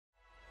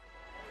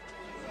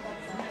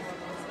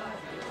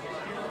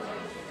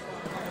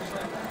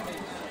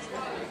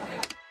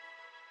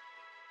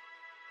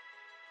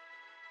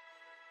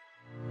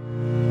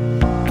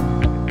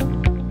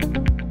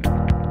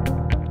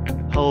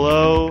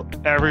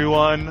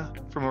everyone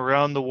from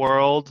around the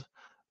world.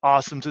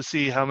 Awesome to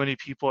see how many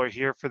people are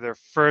here for their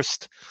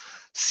first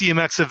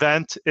CMX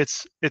event.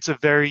 It's a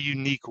very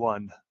unique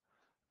one.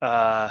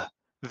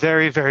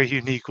 Very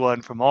unique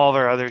one from all of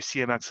our other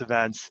CMX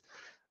events.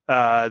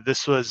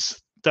 This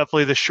was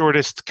definitely the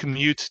shortest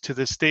commute to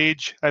the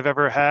stage I've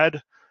ever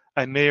had.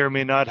 I may or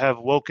may not have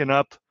woken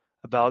up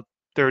about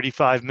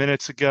 35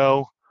 minutes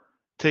ago,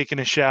 taken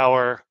a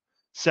shower,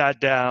 sat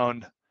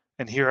down,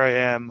 and here I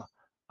am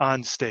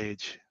on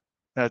stage.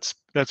 That's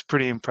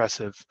pretty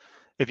impressive.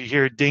 If you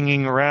hear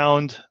dinging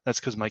around,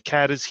 that's because my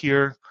cat is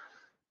here.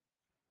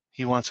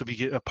 He wants to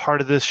be a part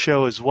of this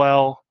show as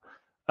well.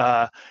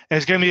 And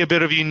it's going to be a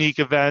bit of a unique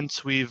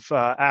event. We've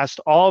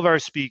asked all of our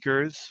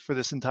speakers for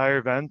this entire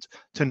event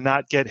to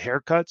not get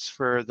haircuts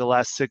for the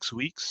last 6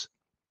 weeks.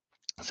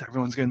 So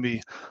everyone's going to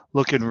be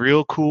looking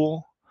real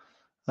cool.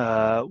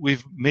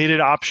 We've made it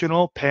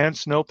optional: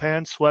 pants, no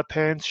pants,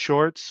 sweatpants,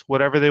 shorts,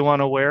 whatever they want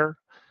to wear.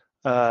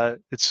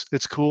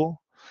 It's cool.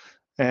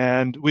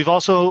 And we've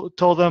also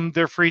told them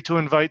they're free to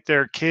invite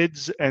their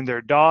kids and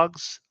their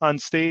dogs on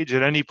stage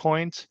at any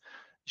point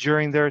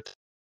during their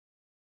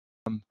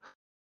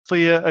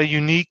a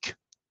unique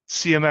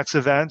CMX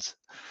event.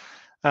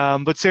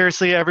 But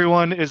seriously,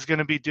 everyone is going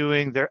to be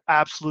doing their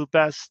absolute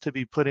best to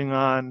be putting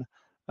on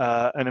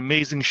an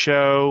amazing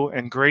show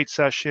and great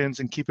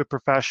sessions and keep it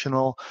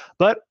professional.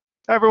 But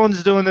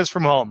everyone's doing this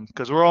from home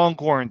because we're all in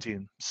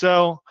quarantine.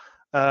 So,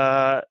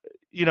 there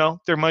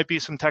might be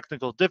some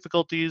technical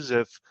difficulties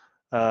if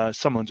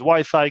someone's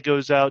Wi-Fi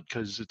goes out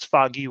because it's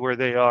foggy where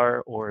they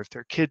are, or if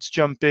their kids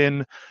jump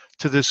in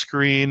to the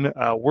screen.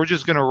 We're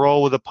just going to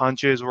roll with the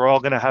punches. We're all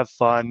going to have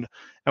fun,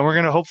 and we're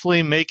going to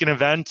hopefully make an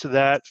event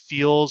that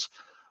feels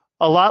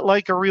a lot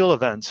like a real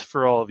event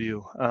for all of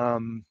you.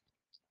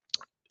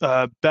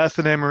 Beth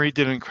and Anne-Marie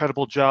did an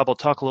incredible job. I'll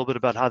talk a little bit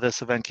about how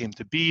this event came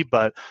to be,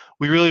 but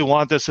we really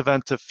want this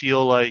event to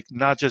feel like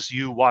not just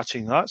you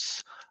watching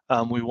us.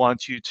 We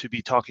want you to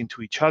be talking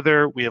to each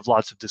other. We have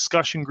lots of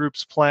discussion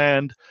groups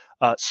planned,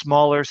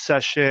 smaller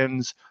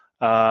sessions,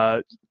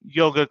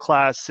 yoga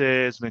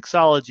classes,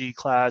 mixology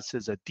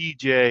classes, a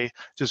DJ,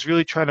 just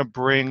really trying to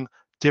bring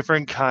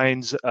different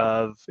kinds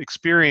of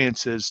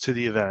experiences to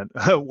the event.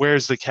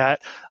 Where's the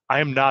cat? I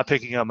am not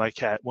picking up my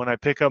cat. When I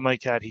pick up my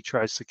cat, he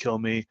tries to kill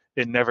me.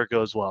 It never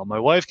goes well. My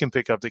wife can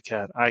pick up the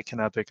cat. I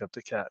cannot pick up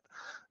the cat.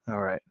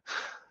 All right.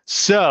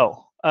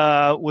 So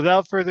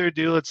without further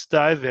ado, let's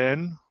dive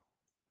in.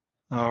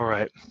 All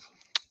right.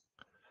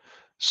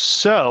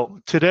 So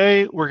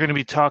today we're going to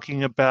be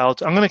talking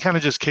about, I'm going to kind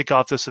of just kick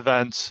off this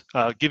event,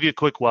 give you a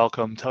quick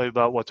welcome, tell you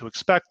about what to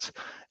expect,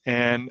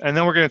 and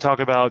then we're going to talk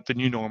about the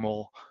new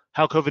normal,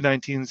 how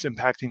COVID-19 is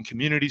impacting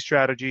community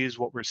strategies,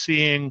 what we're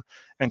seeing,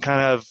 and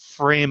kind of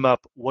frame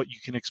up what you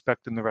can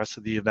expect in the rest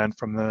of the event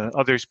from the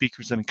other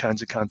speakers and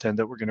kinds of content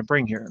that we're going to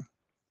bring here.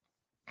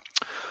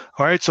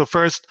 All right, so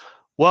first,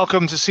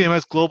 welcome to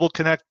CMX Global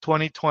Connect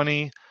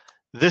 2020.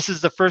 This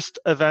is the first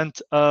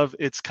event of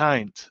its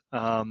kind.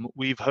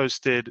 We've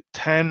hosted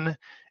 10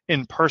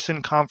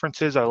 in-person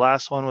conferences. Our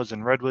last one was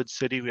in Redwood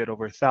City. We had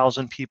over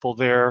 1,000 people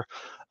there.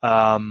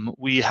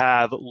 We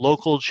have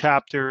local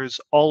chapters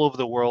all over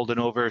the world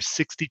and over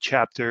 60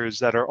 chapters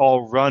that are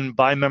all run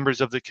by members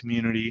of the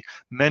community,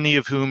 many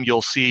of whom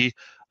you'll see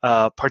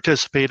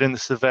participate in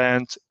this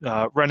event,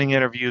 running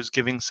interviews,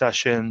 giving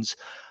sessions.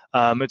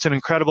 It's an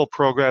incredible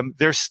program.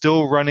 They're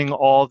still running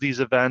all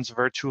these events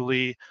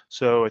virtually.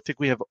 So I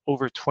think we have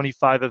over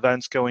 25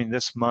 events going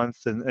this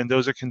month, and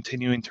those are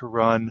continuing to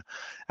run.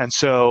 And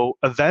so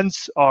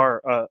events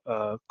are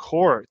a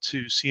core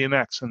to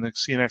CMX and the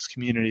CMX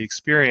community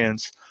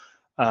experience.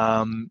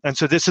 And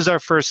so this is our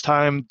first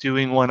time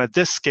doing one at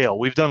this scale.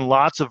 We've done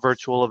lots of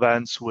virtual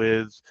events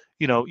with,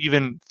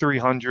 even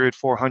 300,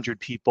 400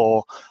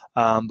 people.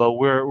 But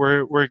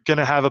we're going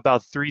to have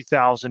about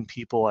 3,000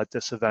 people at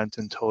this event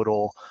in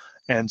total,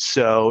 and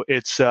so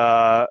it's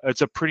a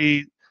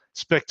pretty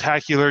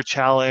spectacular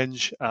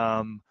challenge,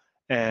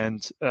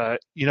 and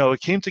it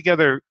came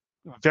together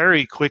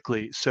very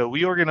quickly. So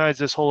we organized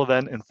this whole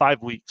event in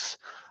 5 weeks.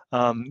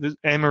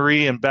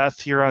 Anne-Marie and Beth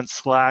here on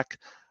Slack.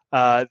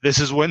 This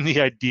is when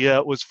the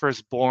idea was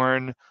first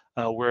born.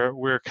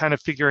 We're kind of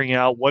figuring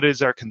out what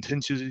is our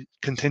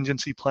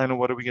contingency plan and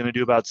what are we going to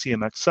do about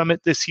CMX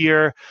Summit this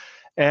year.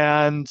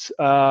 And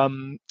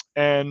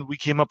we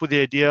came up with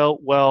the idea,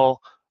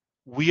 well,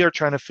 we are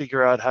trying to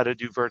figure out how to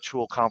do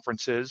virtual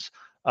conferences.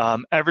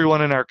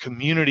 Everyone in our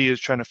community is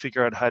trying to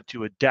figure out how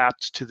to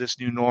adapt to this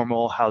new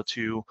normal, how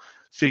to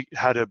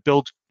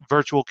build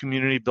virtual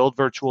community, build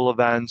virtual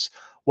events,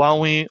 while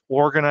we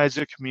organize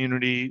a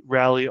community,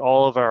 rally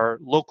all of our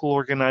local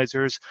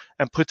organizers,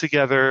 and put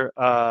together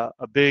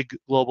a big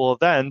global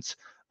event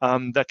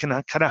that can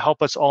kind of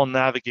help us all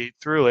navigate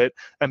through it.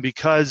 And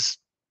because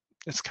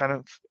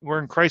we're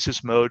in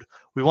crisis mode,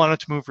 we wanted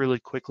to move really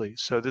quickly.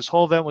 So this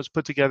whole event was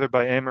put together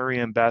by Anne-Marie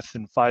and Beth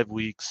in 5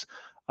 weeks.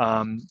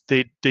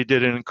 They did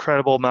an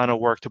incredible amount of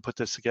work to put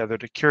this together,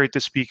 to curate the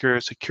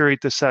speakers, to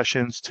curate the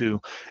sessions, to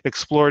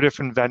explore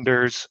different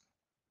vendors.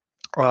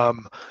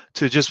 um,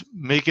 to just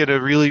make it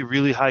a really,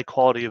 really high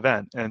quality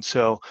event. And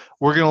so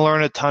we're going to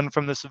learn a ton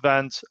from this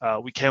event.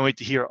 We can't wait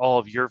to hear all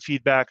of your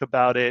feedback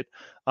about it.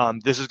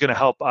 This is going to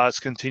help us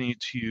continue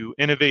to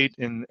innovate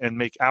and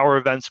make our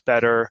events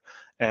better.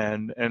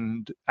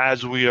 And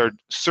as we are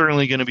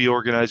certainly going to be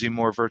organizing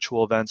more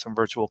virtual events and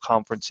virtual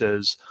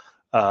conferences,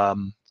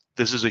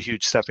 this is a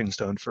huge stepping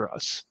stone for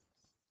us.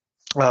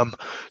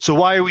 So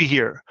why are we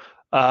here?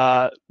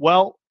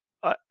 Well,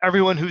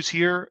 everyone who's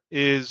here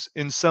is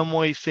in some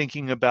way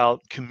thinking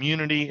about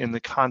community in the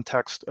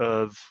context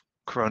of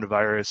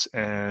coronavirus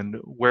and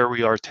where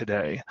we are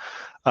today.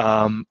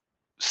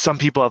 Some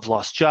people have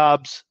lost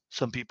jobs.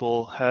 Some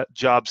people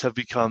jobs have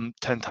become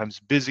 10 times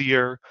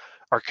busier.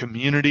 Our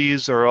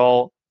communities are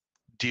all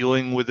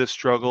dealing with this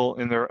struggle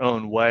in their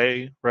own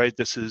way, right?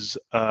 This is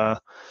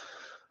the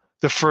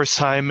first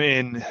time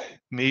in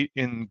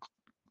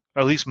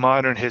at least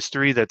modern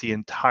history that the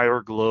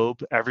entire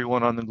globe,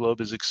 everyone on the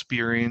globe is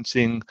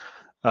experiencing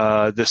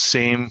the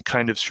same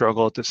kind of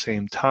struggle at the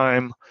same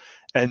time.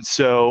 And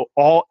so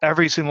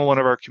every single one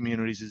of our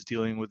communities is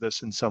dealing with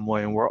this in some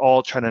way, and we're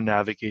all trying to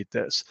navigate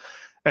this.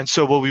 And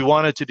so what we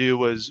wanted to do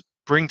was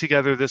bring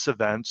together this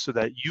event so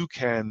that you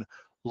can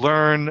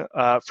learn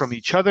from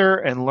each other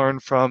and learn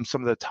from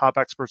some of the top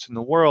experts in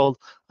the world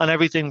on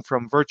everything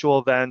from virtual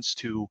events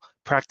to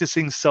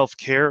practicing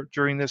self-care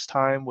during this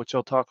time, which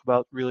I'll talk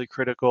about, really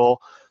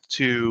critical,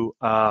 to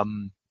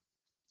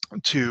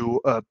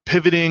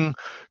pivoting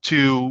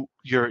to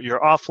your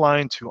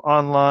offline to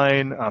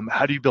online.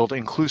 How do you build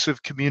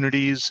inclusive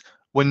communities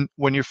when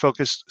you're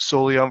focused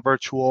solely on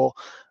virtual?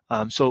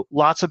 So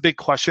lots of big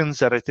questions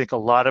that I think a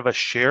lot of us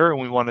share,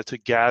 and we wanted to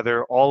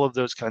gather all of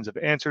those kinds of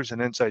answers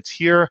and insights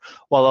here,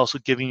 while also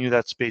giving you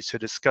that space to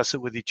discuss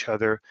it with each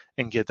other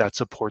and get that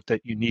support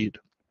that you need.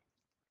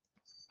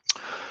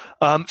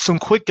 Some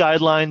quick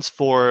guidelines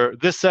for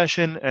this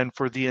session and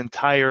for the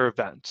entire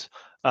event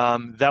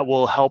that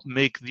will help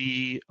make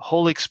the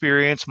whole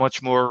experience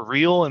much more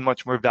real and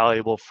much more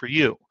valuable for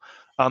you.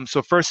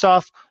 So first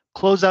off,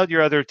 close out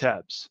your other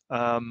tabs.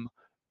 I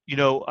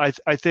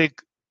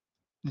think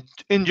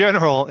in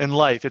general in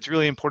life, it's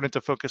really important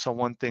to focus on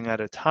one thing at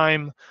a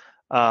time.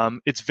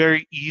 It's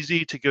very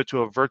easy to go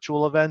to a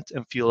virtual event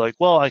and feel like,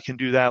 well, I can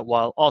do that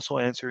while also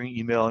answering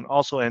email and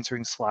also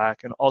answering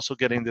Slack and also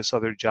getting this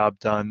other job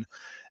done.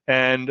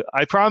 And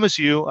I promise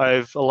you, I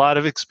have a lot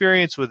of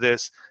experience with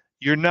this.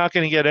 You're not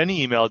going to get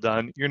any email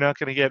done. You're not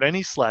going to get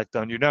any Slack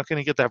done. You're not going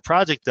to get that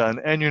project done.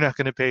 And you're not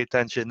going to pay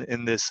attention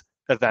in this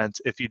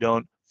event if you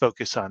don't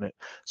focus on it.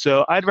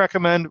 So I'd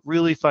recommend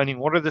really finding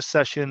what are the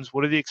sessions,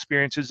 what are the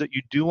experiences that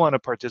you do want to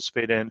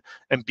participate in,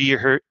 and be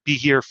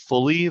here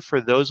fully for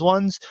those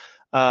ones.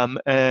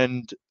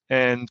 And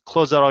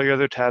close out all your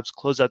other tabs,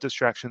 close out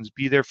distractions,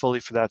 be there fully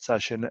for that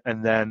session,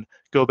 and then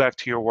go back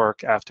to your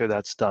work after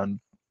that's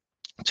done.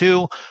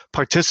 2,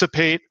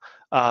 participate,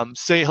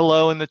 say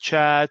hello in the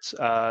chat,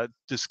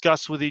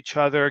 discuss with each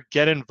other,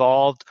 get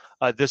involved.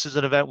 This is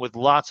an event with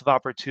lots of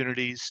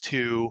opportunities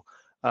to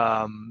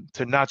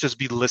not just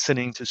be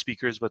listening to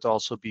speakers, but to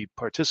also be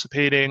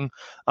participating.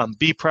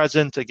 Be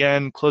present,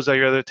 again, close out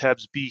your other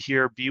tabs, be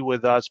here, be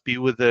with us, be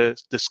with the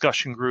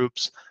discussion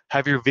groups,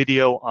 have your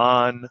video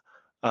on,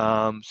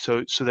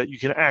 so that you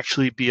can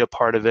actually be a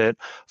part of it.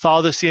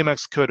 Follow the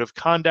CMX Code of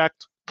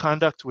Conduct,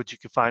 which you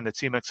can find at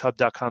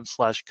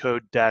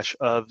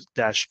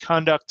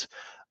cmxhub.com/code-of-conduct.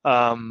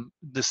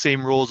 The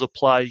same rules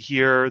apply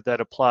here that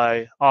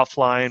apply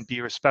offline.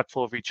 Be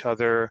respectful of each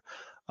other,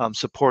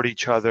 support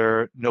each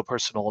other, no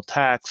personal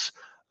attacks.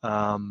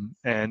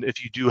 And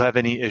if you do have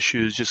any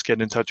issues, just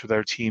get in touch with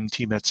our team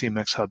at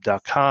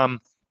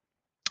cmxhub.com.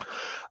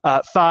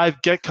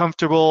 5, get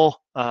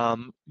comfortable.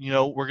 We're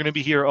going to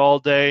be here all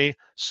day,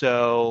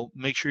 so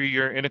make sure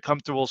you're in a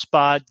comfortable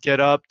spot. Get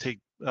up,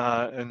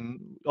 and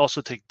also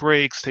take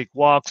breaks, take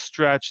walks,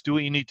 stretch, do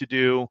what you need to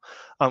do.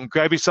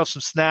 Grab yourself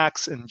some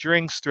snacks and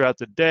drinks throughout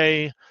the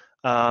day.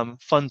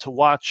 Fun to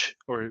watch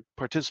or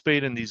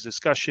participate in these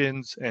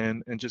discussions,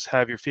 and just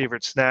have your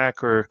favorite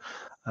snack or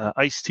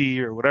iced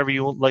tea or whatever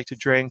you like to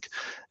drink.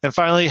 And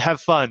finally, have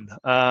fun.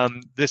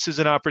 This is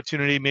an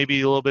opportunity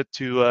maybe a little bit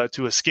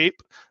to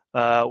escape.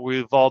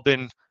 We've all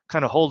been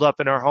kind of holed up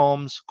in our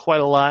homes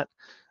quite a lot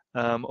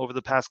over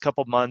the past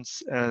couple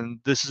months, and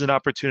this is an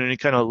opportunity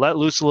to kind of let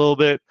loose a little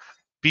bit,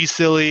 be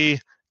silly,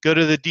 go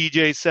to the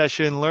DJ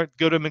session,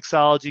 go to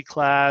mixology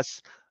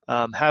class,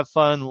 have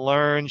fun,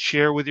 learn,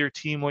 share with your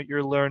team what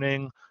you're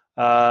learning.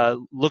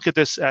 Look at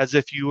this as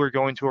if you were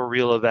going to a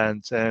real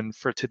event. And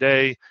for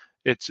today,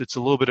 it's a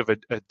little bit of a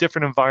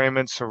different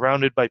environment,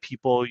 surrounded by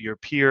people, your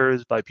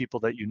peers, by people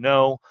that you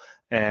know,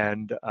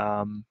 and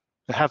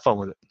have fun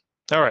with it.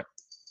 All right.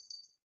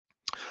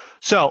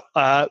 So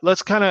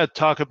let's kind of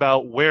talk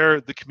about where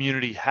the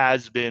community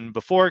has been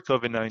before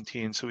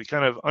COVID-19, so we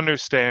kind of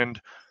understand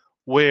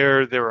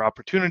where there are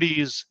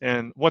opportunities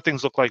and what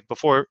things look like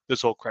before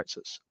this whole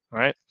crisis. All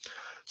right.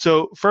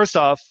 So first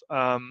off,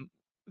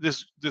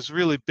 this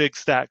really big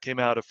stat came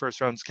out of First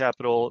Rounds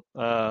Capital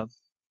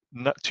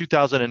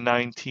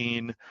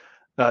 2019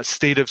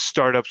 State of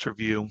Startups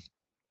Review.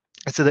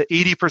 And so that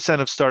 80%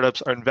 of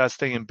startups are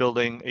investing in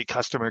building a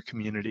customer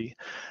community.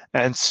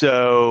 And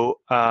so,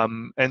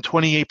 and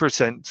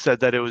 28%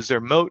 said that it was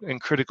their moat and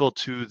critical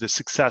to the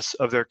success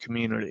of their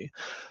community.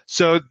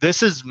 So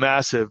this is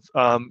massive.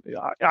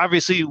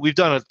 Obviously, we've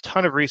done a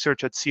ton of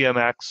research at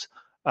CMX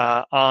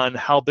on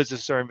how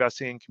businesses are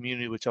investing in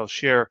community, which I'll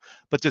share.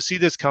 But to see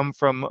this come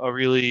from a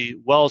really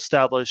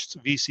well-established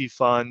VC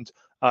fund,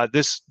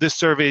 this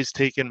survey is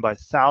taken by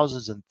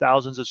thousands and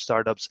thousands of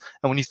startups.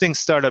 And when you think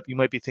startup, you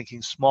might be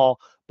thinking small,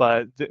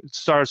 but the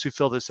startups who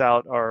fill this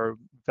out are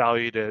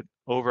valued at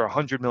over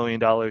 $100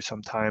 million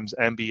sometimes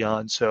and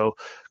beyond. So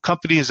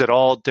companies at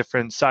all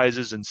different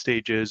sizes and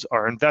stages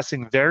are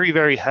investing very,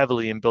 very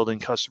heavily in building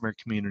customer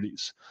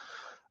communities.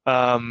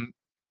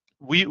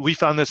 We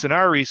found this in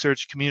our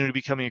research, community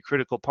becoming a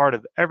critical part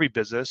of every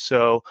business.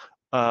 So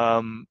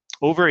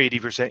over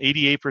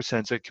 80%,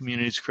 88% said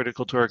community is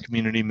critical to our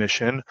community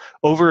mission.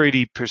 Over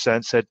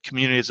 80% said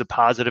community has a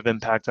positive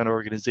impact on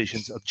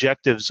organizations'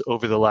 objectives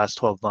over the last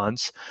 12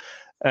 months.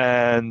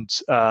 And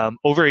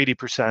over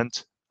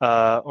 80%,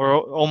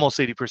 or almost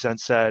 80%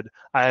 said,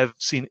 I have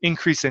seen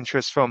increased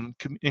interest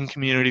in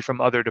community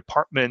from other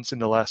departments in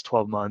the last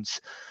 12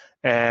 months.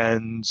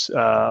 And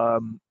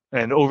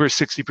over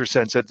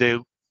 60% said they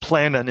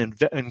plan on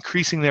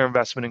increasing their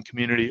investment in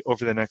community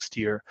over the next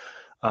year.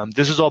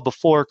 This is all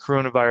before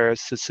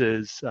coronavirus. This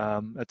is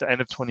at the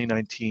end of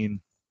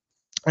 2019.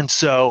 And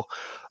so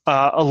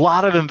a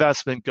lot of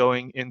investment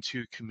going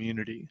into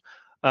community.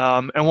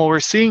 And what we're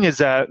seeing is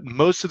that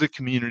most of the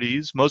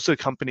communities, most of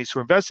the companies who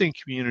are investing in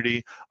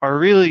community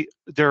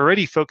they're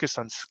already focused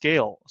on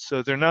scale.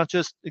 So they're not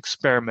just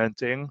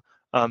experimenting.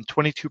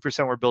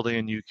 22% were building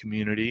a new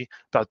community.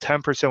 About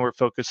 10% were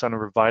focused on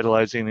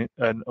revitalizing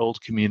an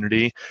old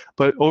community.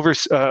 But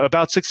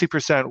about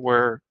 60%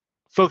 were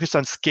focused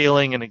on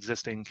scaling an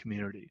existing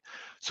community.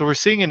 So we're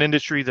seeing an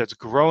industry that's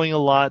growing a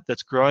lot,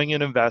 that's growing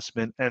in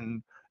investment,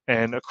 and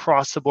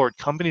across the board,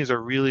 companies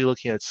are really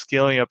looking at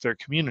scaling up their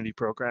community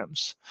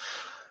programs.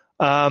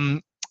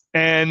 And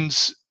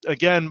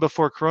again,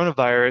 before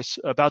coronavirus,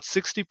 about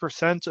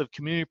 60% of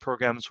community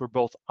programs were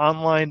both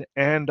online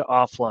and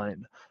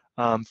offline.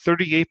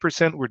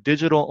 38% were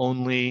digital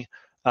only,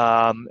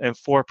 and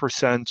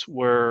 4%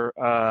 were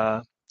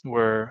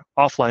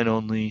offline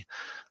only.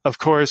 Of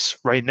course,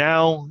 right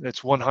now it's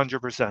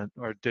 100%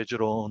 are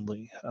digital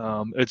only.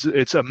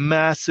 It's a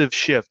massive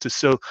shift.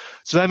 So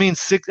that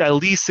means at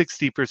least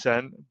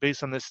 60%,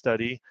 based on this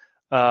study,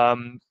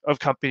 of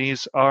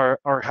companies are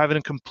having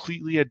to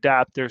completely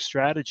adapt their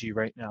strategy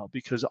right now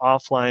because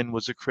offline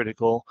was a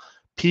critical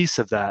piece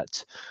of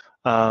that.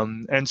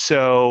 And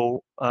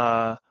so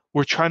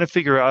we're trying to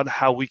figure out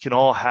how we can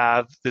all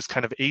have this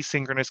kind of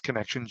asynchronous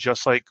connection,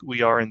 just like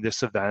we are in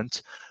this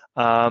event.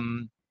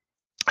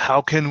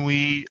 How can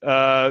we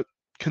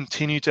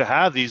continue to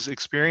have these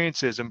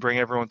experiences and bring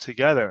everyone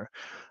together?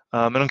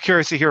 And I'm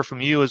curious to hear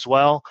from you as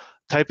well.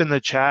 Type in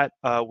the chat,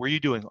 were you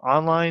doing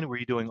online, were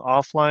you doing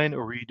offline,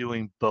 or were you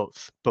doing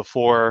both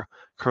before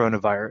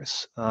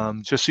coronavirus?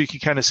 Just so you can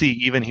kind of see,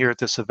 even here at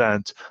this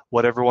event,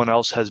 what everyone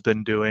else has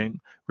been doing.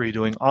 Were you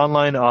doing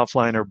online,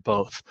 offline, or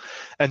both?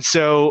 And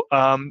so,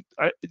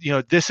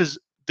 this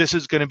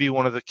is going to be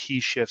one of the key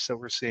shifts that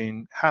we're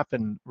seeing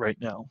happen right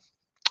now.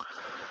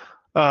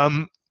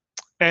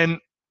 And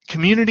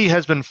community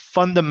has been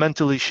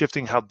fundamentally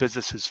shifting how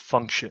businesses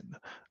function.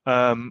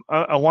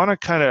 I want to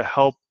kind of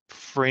help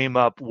frame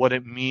up what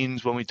it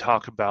means when we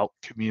talk about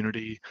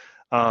community,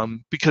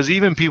 because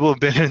even people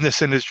who've been in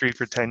this industry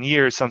for 10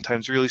 years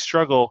sometimes really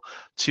struggle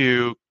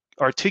to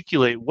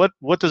articulate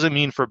what does it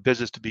mean for a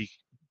business to be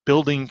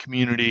building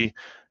community,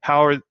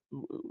 how's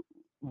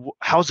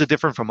it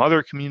different from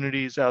other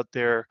communities out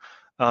there,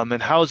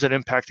 and how is it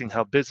impacting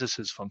how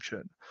businesses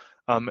function?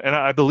 And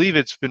I believe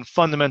it's been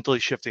fundamentally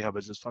shifting how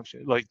business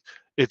functions. Like,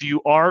 if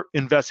you are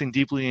investing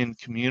deeply in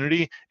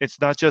community,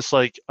 it's not just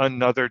like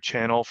another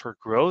channel for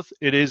growth.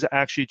 It is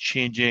actually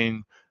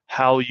changing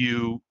how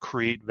you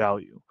create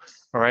value.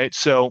 All right.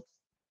 So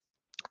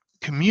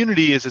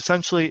community is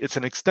essentially, it's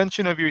an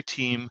extension of your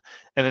team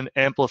and an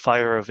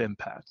amplifier of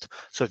impact.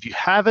 So if you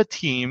have a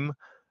team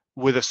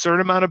with a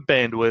certain amount of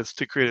bandwidth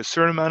to create a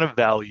certain amount of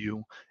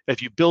value,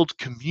 if you build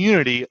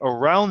community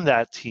around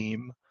that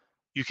team,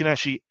 you can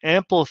actually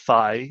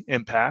amplify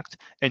impact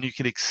and you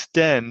can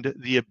extend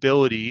the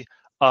ability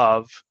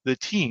of the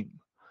team.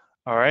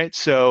 All right,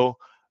 so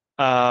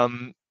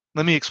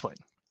let me explain.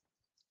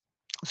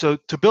 So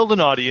to build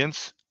an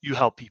audience, you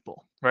help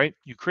people, right?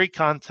 You create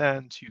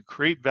content, you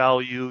create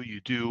value,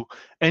 you do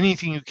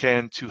anything you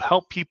can to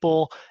help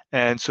people.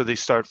 And so they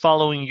start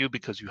following you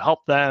because you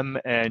help them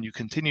and you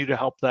continue to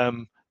help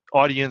them.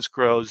 Audience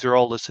grows, they're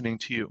all listening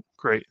to you.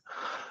 Great.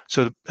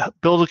 So to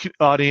build an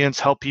audience,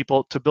 help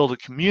people, to build a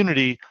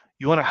community,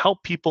 you want to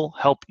help people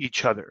help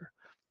each other.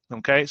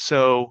 Okay,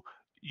 so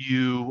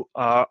you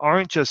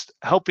aren't just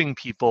helping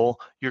people,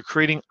 you're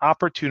creating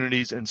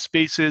opportunities and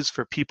spaces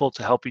for people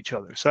to help each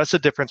other. So that's the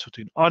difference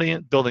between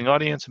building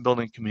audience and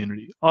building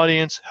community.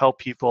 Audience, help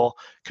people;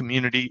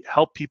 community,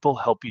 help people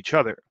help each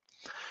other.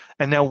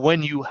 And now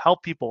when you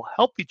help people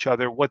help each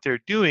other, what they're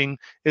doing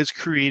is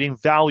creating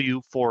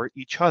value for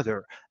each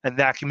other. And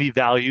that can be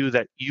value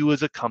that you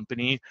as a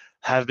company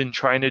have been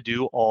trying to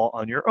do all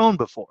on your own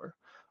before.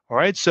 All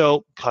right,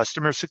 so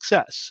customer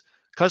success.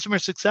 Customer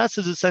success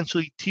is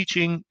essentially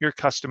teaching your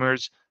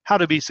customers how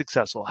to be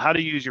successful, how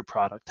to use your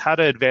product, how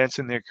to advance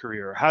in their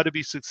career, how to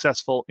be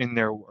successful in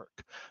their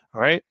work. All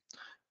right.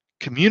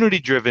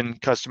 Community-driven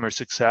customer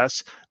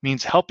success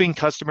means helping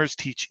customers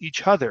teach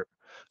each other.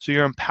 So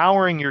you're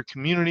empowering your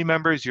community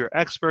members, your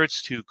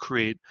experts to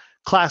create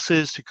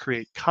classes, to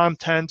create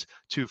content,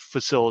 to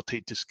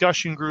facilitate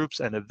discussion groups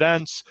and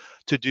events,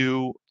 to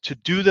do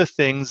the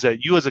things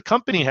that you as a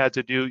company had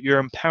to do. You're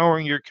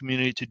empowering your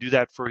community to do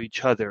that for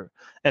each other.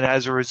 And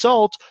as a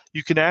result,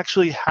 you can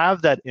actually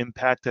have that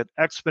impact at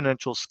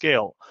exponential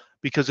scale.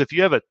 Because if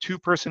you have a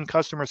two-person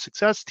customer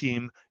success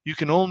team, you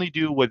can only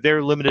do what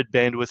their limited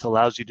bandwidth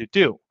allows you to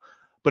do.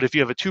 But if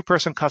you have a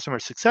two-person customer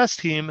success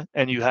team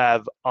and you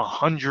have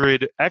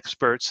 100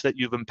 experts that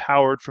you've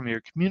empowered from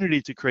your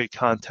community to create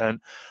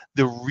content,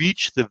 the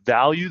reach, the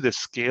value, the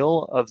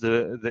scale of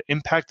the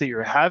impact that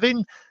you're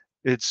having,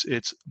 it's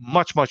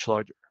much, much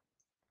larger.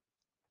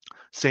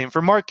 Same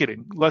for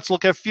marketing. Let's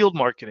look at field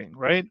marketing,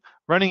 right?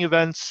 Running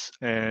events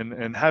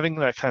and having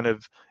that kind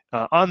of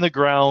on the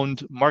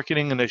ground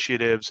marketing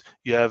initiatives.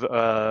 You have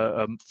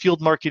a field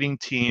marketing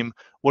team.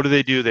 What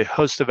do? They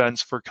host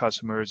events for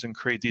customers and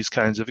create these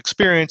kinds of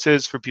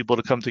experiences for people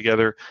to come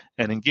together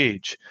and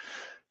engage.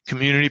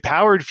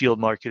 Community-powered field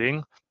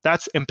marketing,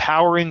 that's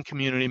empowering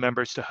community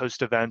members to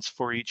host events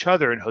for each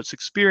other and host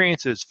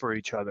experiences for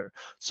each other.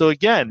 So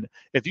again,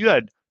 if you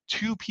had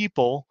two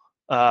people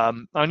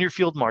on your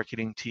field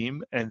marketing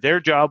team and their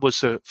job was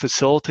to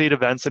facilitate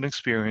events and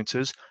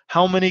experiences,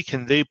 how many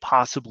can they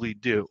possibly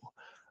do?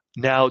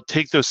 Now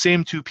take those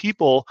same two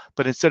people,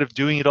 but instead of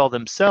doing it all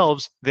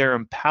themselves, they're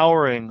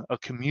empowering a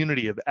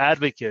community of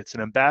advocates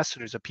and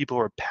ambassadors of people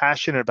who are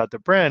passionate about the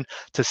brand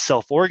to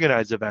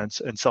self-organize events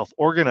and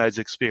self-organize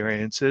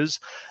experiences.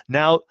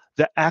 Now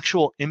the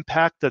actual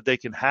impact that they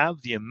can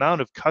have, the amount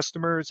of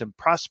customers and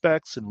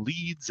prospects and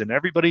leads and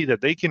everybody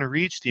that they can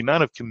reach, the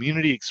amount of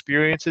community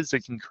experiences they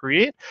can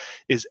create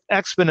is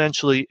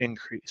exponentially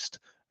increased.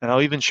 And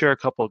I'll even share a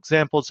couple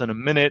examples in a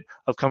minute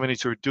of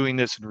companies who are doing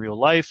this in real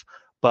life.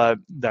 But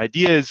the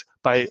idea is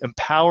by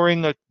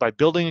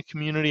building a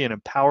community and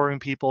empowering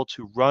people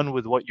to run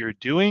with what you're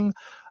doing,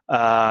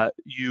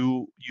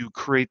 you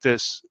create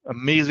this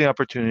amazing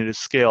opportunity to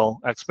scale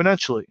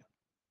exponentially.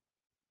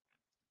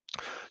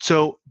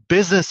 So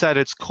business at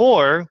its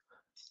core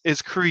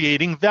is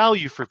creating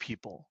value for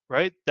people,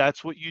 right?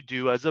 That's what you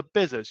do as a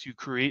business. You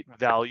create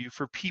value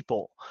for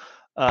people.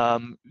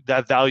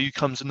 That value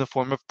comes in the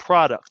form of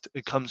product.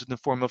 It comes in the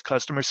form of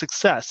customer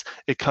success.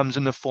 It comes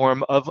in the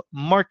form of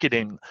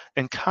marketing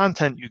and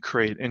content you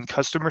create and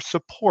customer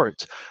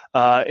support.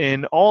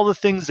 And all the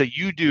things that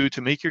you do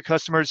to make your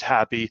customers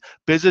happy,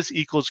 business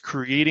equals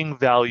creating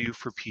value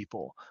for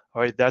people.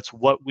 All right, that's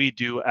what we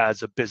do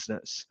as a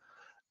business.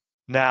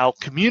 Now,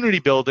 community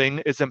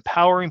building is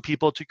empowering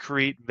people to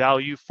create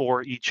value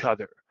for each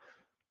other.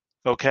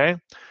 Okay,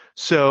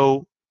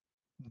 so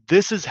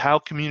this is how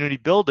community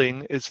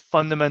building is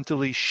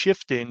fundamentally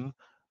shifting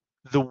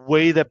the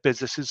way that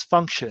businesses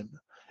function.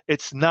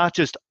 It's not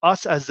just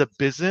us as a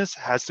business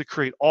has to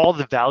create all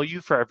the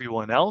value for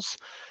everyone else.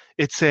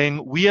 It's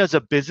saying we as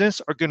a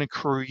business are going to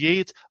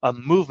create a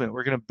movement.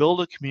 We're going to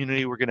build a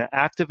community. We're going to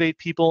activate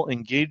people,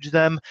 engage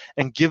them,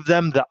 and give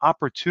them the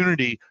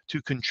opportunity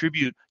to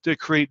contribute, to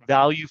create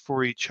value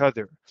for each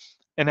other.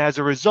 And as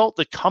a result,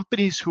 the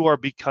companies who are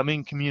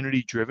becoming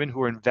community driven,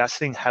 who are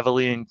investing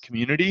heavily in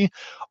community,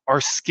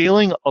 are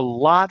scaling a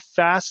lot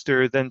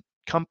faster than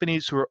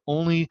companies who are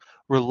only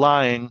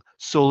relying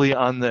solely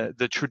on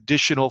the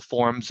traditional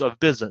forms of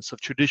business,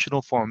 of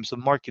traditional forms of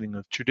marketing,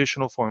 of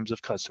traditional forms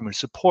of customer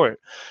support.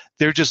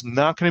 They're just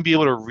not going to be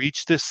able to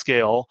reach this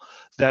scale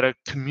that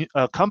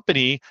a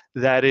company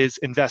that is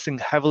investing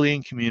heavily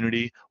in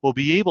community will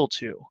be able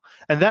to.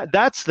 And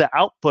that's the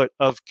output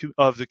of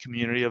the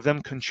community, of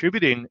them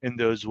contributing in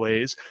those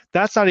ways.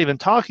 That's not even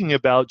talking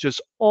about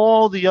just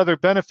all the other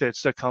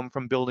benefits that come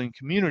from building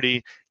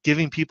community,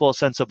 giving people a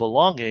sense of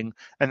belonging,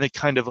 and the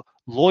kind of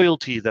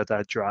loyalty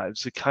that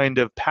drives, the kind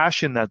of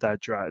passion that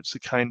drives, the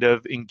kind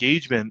of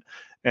engagement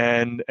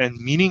and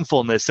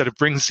meaningfulness that it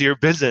brings to your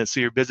business. So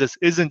your business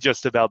isn't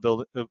just about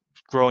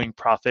growing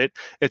profit.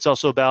 It's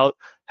also about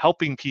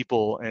helping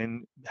people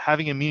and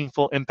having a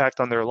meaningful impact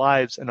on their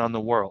lives and on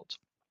the world.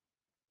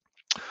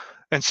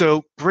 And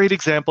so great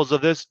examples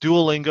of this,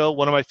 Duolingo,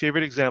 one of my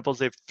favorite examples.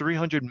 They have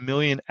 300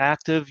 million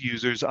active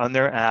users on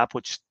their app,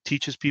 which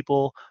teaches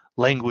people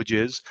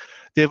languages.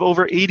 They have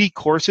over 80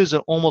 courses,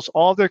 and almost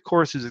all of their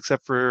courses,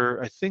 except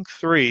for I think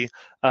 3,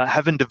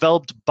 have been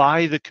developed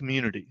by the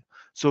community.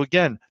 So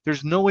again,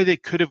 there's no way they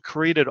could have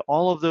created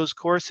all of those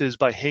courses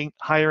by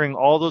hiring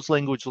all those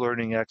language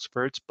learning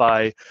experts,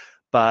 by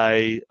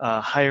by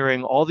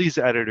hiring all these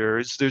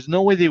editors. There's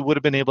no way they would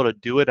have been able to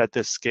do it at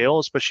this scale,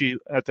 especially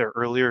at their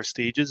earlier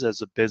stages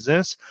as a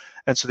business.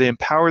 And so they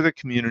empower the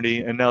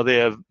community, and now they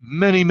have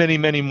many, many,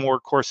 many more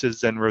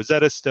courses than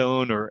Rosetta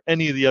Stone or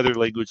any of the other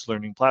language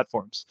learning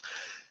platforms.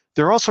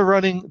 They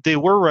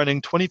were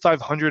running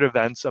 2,500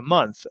 events a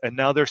month, and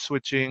now they're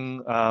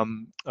switching,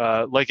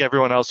 like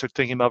everyone else, they're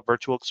thinking about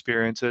virtual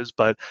experiences,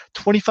 but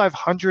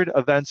 2,500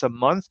 events a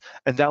month,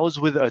 and that was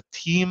with a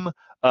team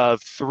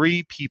of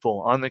 3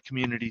 people on the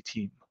community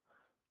team.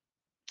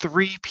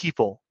 3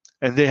 people.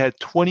 And they had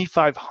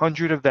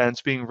 2,500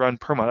 events being run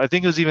per month. I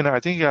think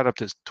it got up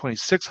to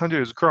 2,600. It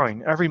was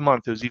growing every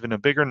month. It was even a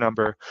bigger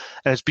number.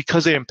 And it's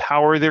because they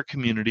empower their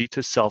community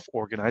to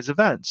self-organize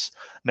events.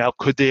 Now,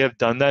 could they have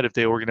done that if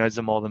they organized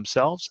them all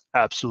themselves?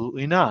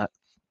 Absolutely not.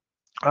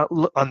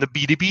 On the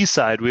B2B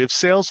side, we have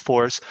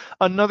Salesforce,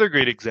 another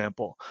great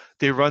example.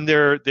 They run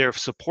their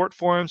support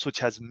forums, which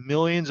has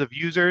millions of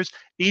users.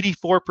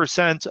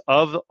 84%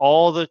 of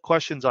all the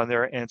questions on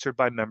there are answered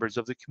by members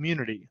of the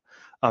community.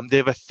 They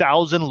have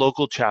 1,000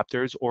 local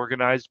chapters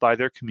organized by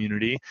their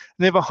community, and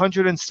they have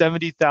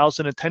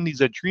 170,000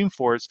 attendees at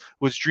Dreamforce,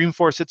 which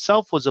Dreamforce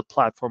itself was a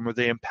platform where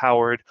they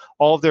empowered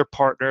all of their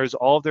partners,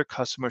 all of their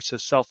customers to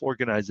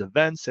self-organize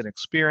events and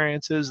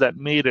experiences that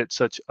made it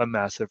such a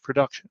massive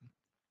production.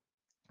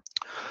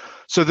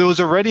 So there was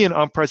already an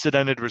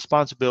unprecedented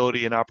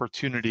responsibility and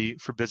opportunity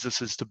for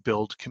businesses to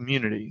build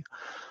community.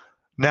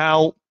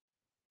 Now,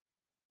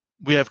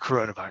 we have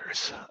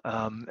coronavirus,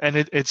 and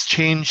it's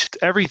changed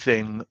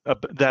everything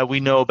that we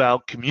know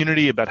about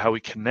community, about how we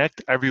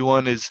connect.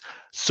 Everyone is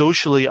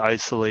socially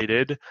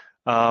isolated.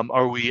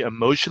 Are we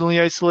emotionally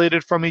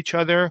isolated from each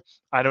other?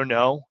 I don't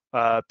know.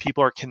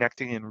 People are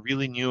connecting in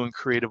really new and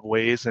creative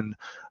ways, and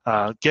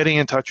getting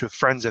in touch with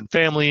friends and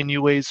family in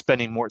new ways,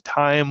 spending more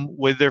time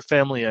with their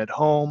family at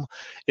home.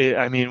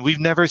 We've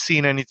never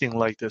seen anything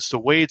like this. The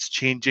way it's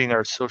changing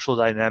our social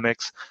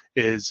dynamics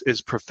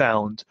is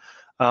profound.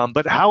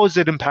 But how is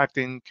it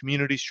impacting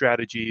community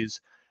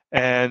strategies,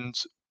 and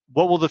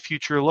what will the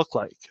future look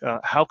like?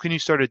 How can you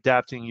start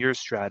adapting your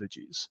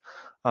strategies?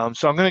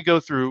 So I'm going to go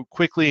through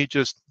quickly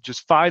just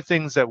 5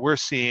 things that we're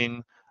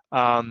seeing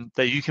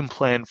that you can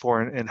plan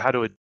for, and how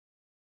to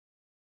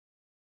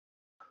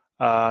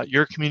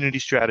your community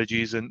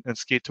strategies and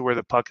skate to where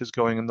the puck is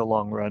going in the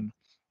long run.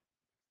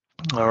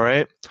 All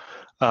right.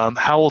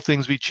 How will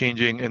things be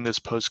changing in this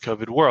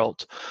post-COVID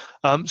world?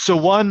 So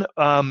one,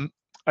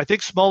 I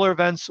think smaller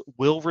events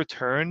will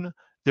return.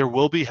 There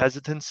will be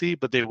hesitancy,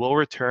 but they will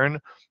return.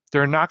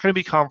 There are not going to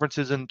be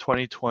conferences in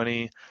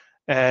 2020,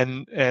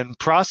 and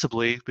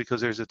possibly, because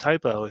there's a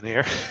typo in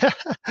here,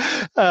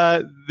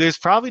 there's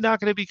probably not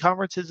going to be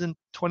conferences in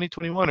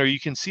 2021, or you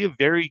can see a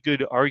very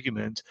good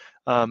argument.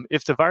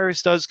 If the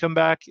virus does come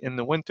back in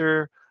the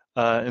winter,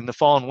 in the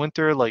fall and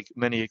winter, like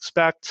many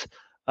expect,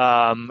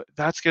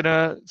 that's going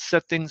to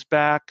set things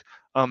back.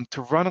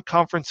 To run a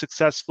conference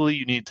successfully,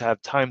 you need to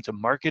have time to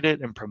market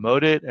it and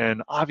promote it.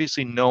 And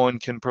obviously, no one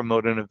can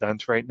promote an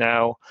event right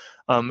now.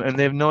 And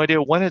they have no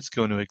idea when it's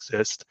going to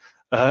exist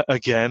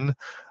again.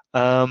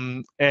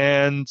 Even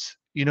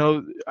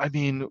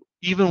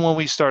when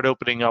we start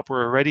opening up,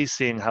 we're already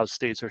seeing how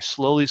states are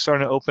slowly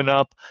starting to open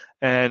up.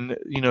 And,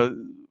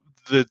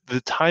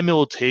 the time it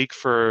will take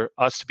for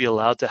us to be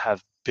allowed to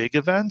have big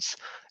events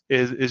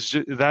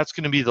that's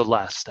going to be the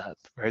last step,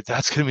 right?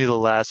 That's going to be the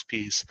last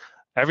piece.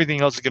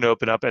 Everything else is going to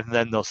open up, and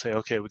then they'll say,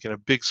 okay, we can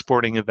have big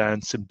sporting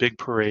events and big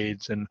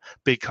parades and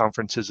big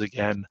conferences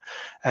again.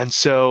 And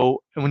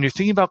so when you're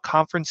thinking about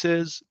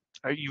conferences,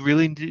 you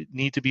really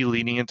need to be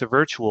leaning into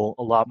virtual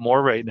a lot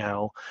more right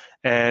now.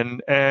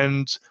 And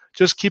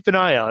just keep an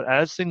eye out.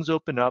 As things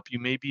open up, you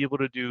may be able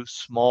to do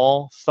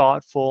small,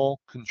 thoughtful,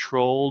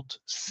 controlled,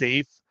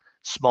 safe,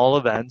 small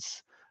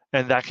events.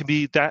 And that can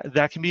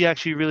be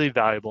actually really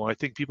valuable. I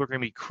think people are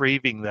going to be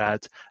craving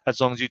that as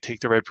long as you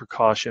take the right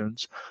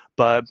precautions.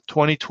 But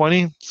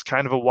 2020, it's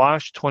kind of a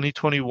wash.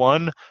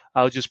 2021,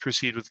 I'll just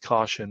proceed with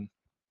caution.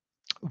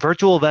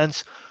 Virtual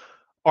events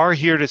are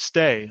here to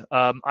stay.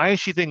 I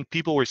actually think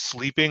people were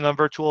sleeping on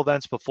virtual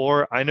events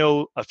before. I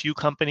know a few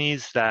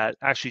companies that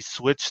actually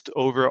switched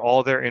over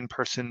all their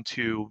in-person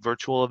to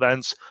virtual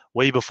events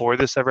way before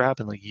this ever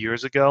happened, like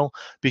years ago,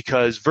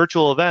 because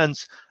virtual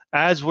events,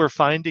 as we're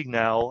finding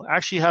now,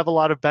 actually have a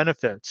lot of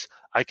benefits.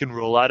 I can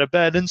roll out of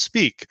bed and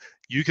speak.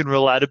 You can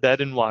roll out of bed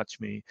and watch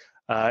me.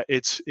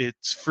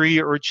 It's free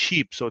or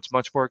cheap, so it's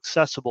much more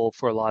accessible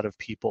for a lot of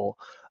people.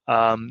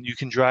 You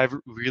can drive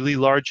really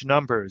large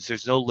numbers.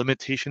 There's no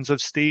limitations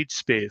of stage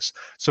space.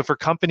 So for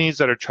companies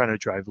that are trying to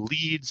drive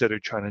leads, that are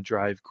trying to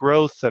drive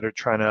growth, that are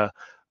trying to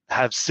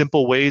have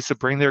simple ways to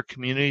bring their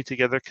community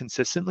together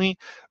consistently,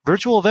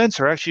 virtual events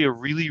are actually a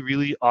really,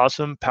 really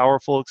awesome,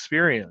 powerful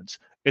experience.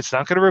 It's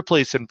not going to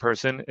replace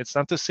in-person. It's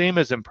not the same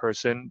as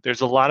in-person. There's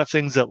a lot of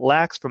things that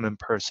lacks from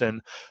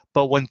in-person,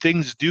 but when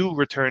things do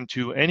return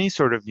to any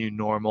sort of new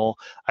normal,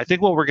 I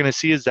think what we're going to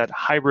see is that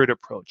hybrid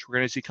approach. We're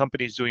going to see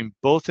companies doing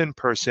both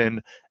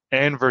in-person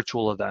and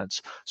virtual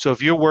events. So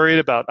if you're worried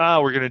about,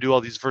 we're going to do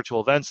all these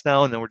virtual events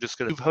now and then we're just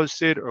going to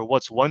host it, or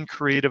what's one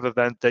creative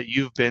event that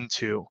you've been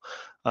to,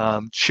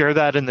 share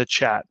that in the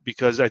chat,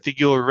 because I think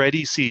you'll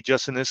already see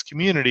just in this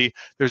community,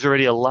 there's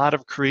already a lot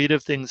of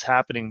creative things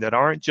happening that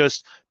aren't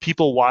just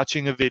people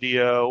watching a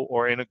video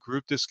or in a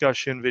group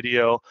discussion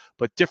video,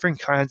 but different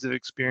kinds of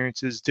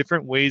experiences,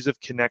 different ways of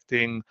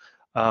connecting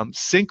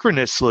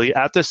synchronously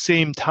at the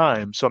same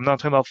time. So I'm not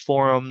talking about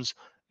forums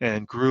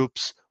and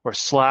groups or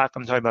Slack.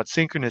 I'm talking about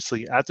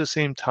synchronously at the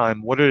same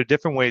time. What are the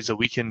different ways that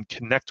we can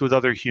connect with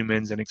other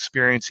humans and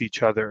experience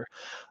each other?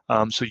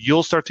 So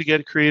you'll start to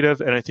get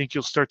creative, and I think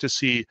you'll start to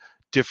see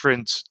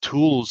different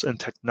tools and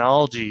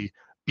technology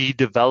be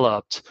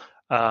developed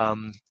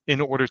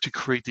in order to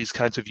create these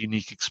kinds of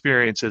unique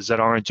experiences that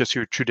aren't just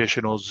your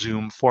traditional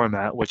Zoom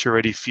format, which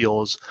already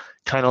feels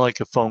kind of like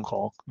a phone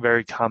call,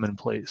 very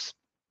commonplace.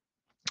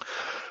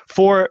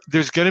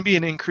 There's going to be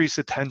an increased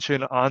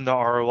attention on the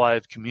ROI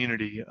of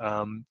community.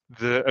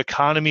 The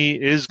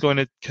economy is going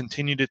to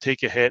continue to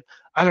take a hit.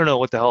 I don't know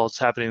what the hell is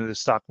happening in the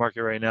stock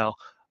market right now.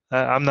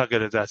 I'm not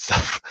good at that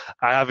stuff.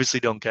 I obviously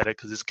don't get it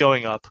because it's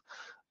going up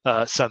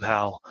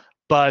somehow.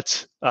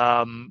 But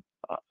on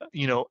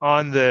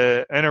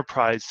the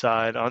enterprise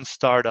side, on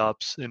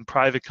startups and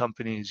private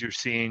companies, you're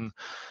seeing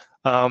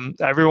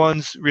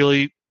everyone's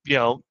really,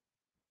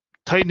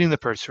 tightening the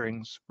purse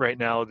strings right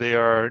now. They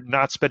are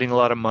not spending a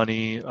lot of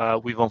money.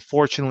 We've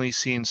unfortunately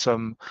seen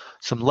some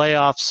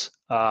layoffs.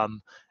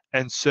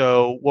 And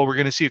so what we're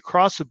going to see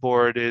across the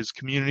board is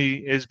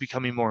community is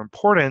becoming more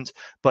important,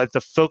 but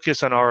the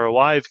focus on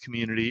ROI of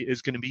community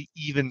is going to be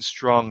even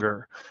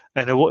stronger.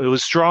 And it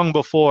was strong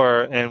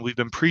before, and we've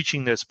been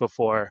preaching this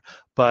before,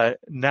 but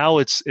now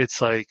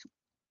it's like,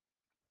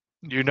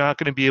 you're not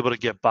going to be able to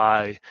get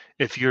by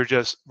if you're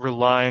just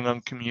relying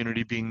on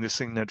community being this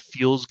thing that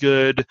feels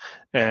good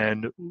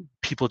and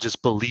people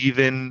just believe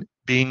in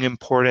being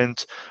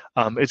important.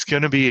 It's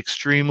going to be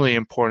extremely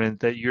important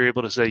that you're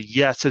able to say,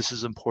 yes, this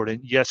is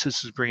important. Yes,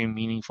 this is bringing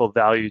meaningful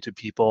value to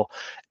people.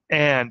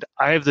 And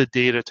I have the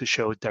data to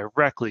show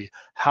directly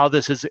how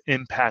this is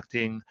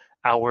impacting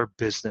our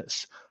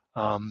business.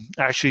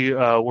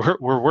 We're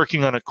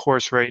working on a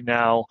course right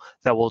now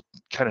that will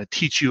kind of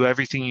teach you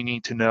everything you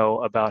need to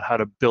know about how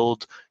to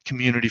build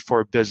community for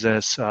a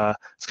business.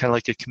 It's kind of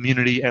like a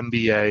community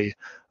MBA.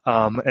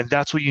 And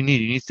that's what you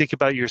need. You need to think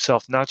about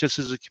yourself not just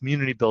as a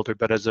community builder,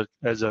 but as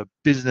a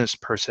business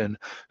person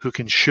who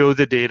can show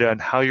the data on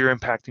how you're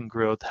impacting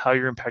growth, how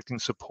you're impacting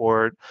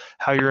support,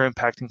 how you're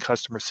impacting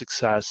customer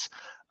success,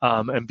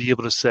 and be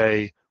able to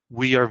say,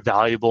 we are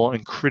valuable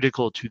and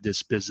critical to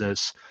this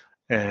business.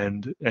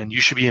 And you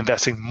should be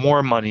investing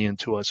more money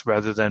into us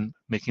rather than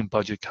making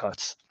budget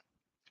cuts.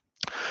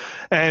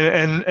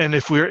 And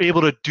if we're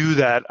able to do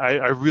that,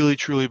 I really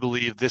truly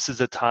believe this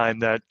is a time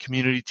that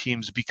community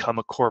teams become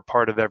a core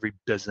part of every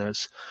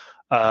business.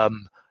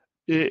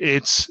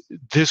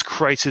 This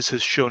crisis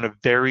has shown a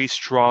very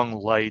strong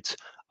light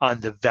on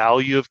the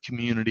value of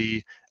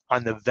community,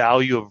 on the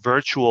value of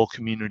virtual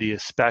community,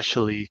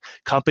 especially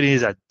companies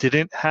that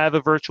didn't have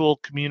a virtual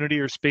community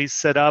or space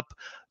set up.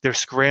 They're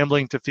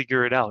scrambling to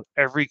figure it out.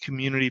 Every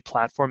community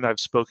platform that I've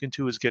spoken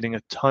to is getting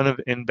a ton of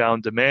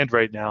inbound demand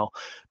right now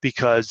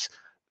because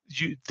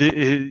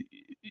the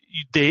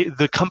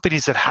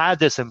companies that had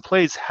this in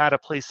place had a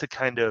place to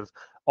kind of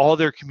all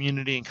their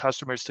community and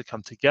customers to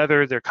come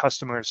together, their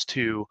customers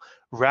to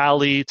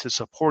rally, to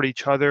support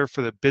each other,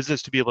 for the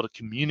business to be able to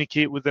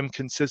communicate with them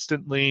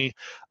consistently.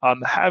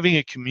 Having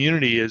a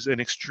community is an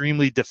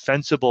extremely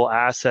defensible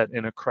asset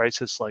in a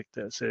crisis like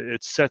this.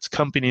 It sets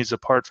companies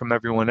apart from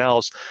everyone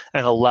else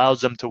and allows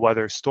them to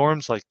weather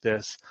storms like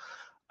this.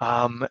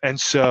 And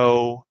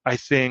so I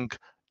think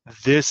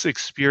this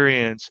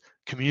experience,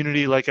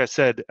 community, like I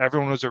said,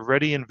 everyone was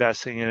already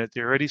investing in it.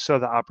 They already saw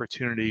the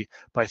opportunity,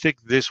 but I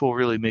think this will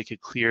really make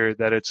it clear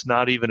that it's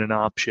not even an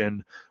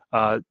option.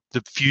 The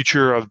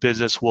future of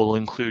business will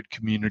include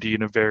community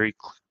in a very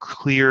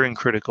clear and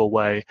critical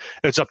way.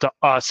 It's up to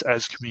us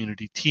as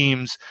community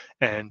teams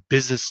and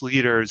business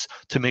leaders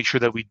to make sure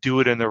that we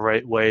do it in the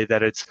right way,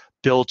 that it's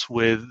built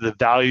with the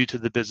value to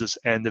the business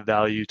and the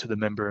value to the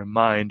member in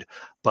mind.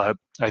 But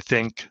I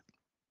think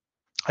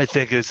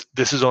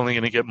this is only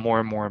going to get more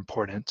and more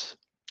important.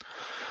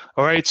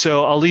 All right,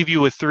 so I'll leave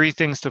you with 3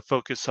 things to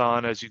focus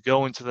on as you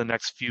go into the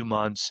next few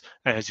months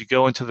and as you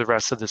go into the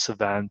rest of this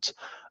event.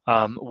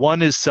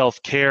 One is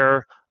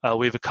self-care.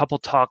 We have a couple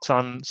talks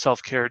on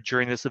self-care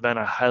during this event.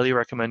 I highly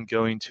recommend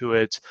going to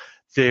it.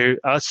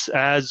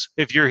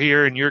 If you're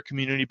here and you're a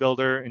community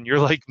builder and you're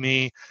like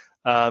me,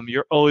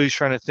 you're always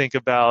trying to think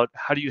about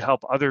how do you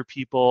help other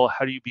people?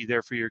 How do you be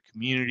there for your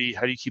community?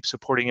 How do you keep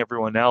supporting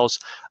everyone else?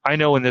 I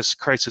know when this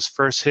crisis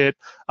first hit,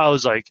 I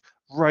was like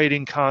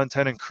writing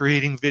content and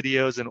creating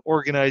videos and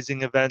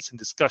organizing events and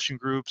discussion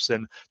groups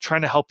and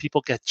trying to help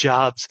people get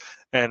jobs.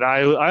 And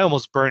I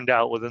almost burned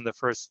out within the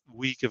first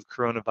week of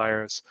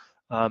coronavirus.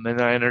 And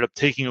then I ended up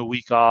taking a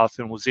week off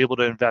and was able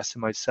to invest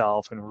in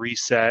myself and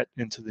reset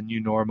into the new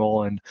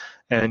normal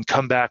and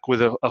come back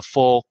with a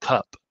full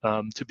cup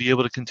to be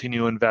able to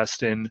continue to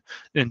invest in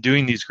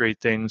doing these great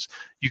things.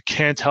 You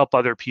can't help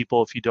other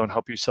people if you don't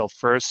help yourself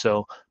first.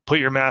 So put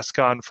your mask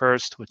on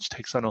first, which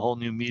takes on a whole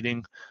new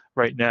meaning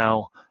right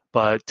now.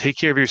 But take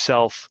care of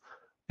yourself,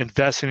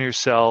 invest in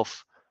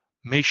yourself,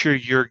 make sure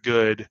you're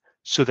good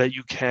so that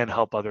you can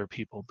help other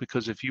people.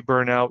 Because if you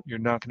burn out, you're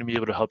not going to be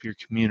able to help your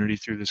community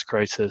through this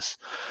crisis.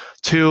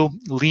 Two,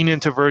 lean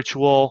into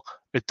virtual.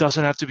 It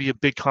doesn't have to be a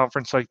big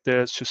conference like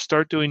this. Just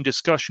start doing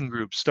discussion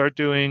groups, start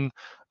doing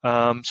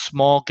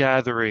small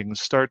gatherings,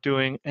 start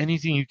doing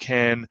anything you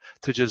can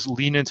to just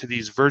lean into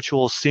these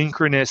virtual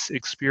synchronous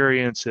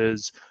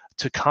experiences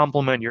to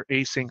complement your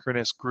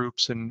asynchronous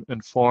groups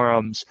and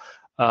forums.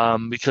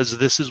 Because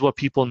this is what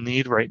people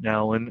need right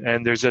now,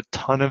 and there's a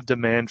ton of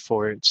demand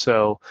for it.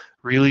 So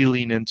really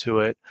lean into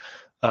it.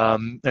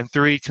 And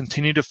three,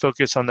 continue to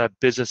focus on that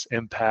business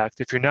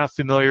impact. If you're not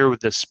familiar with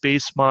the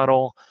SPACE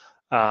model,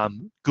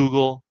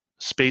 Google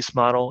SPACE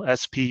model,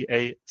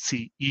 SPACE.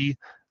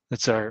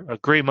 It's a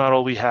great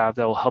model we have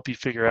that will help you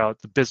figure out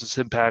the business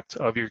impact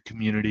of your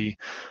community.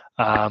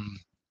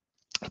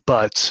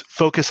 But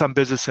focus on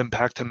business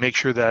impact to make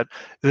sure that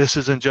this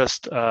isn't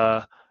just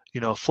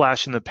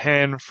flash in the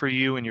pan for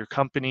you and your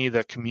company.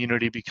 That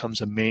community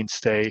becomes a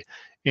mainstay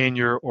in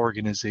your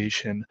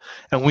organization.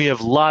 And we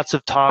have lots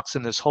of talks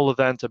in this whole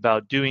event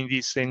about doing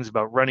these things,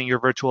 about running your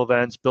virtual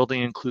events,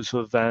 building inclusive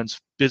events,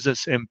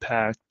 business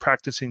impact,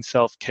 practicing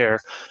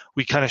self-care.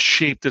 We kind of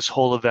shape this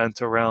whole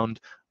event around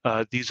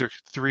these are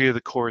three of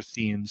the core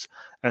themes.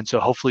 And so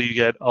hopefully you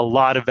get a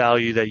lot of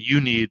value that you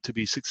need to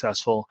be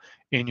successful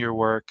in your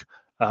work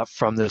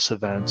from this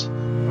event.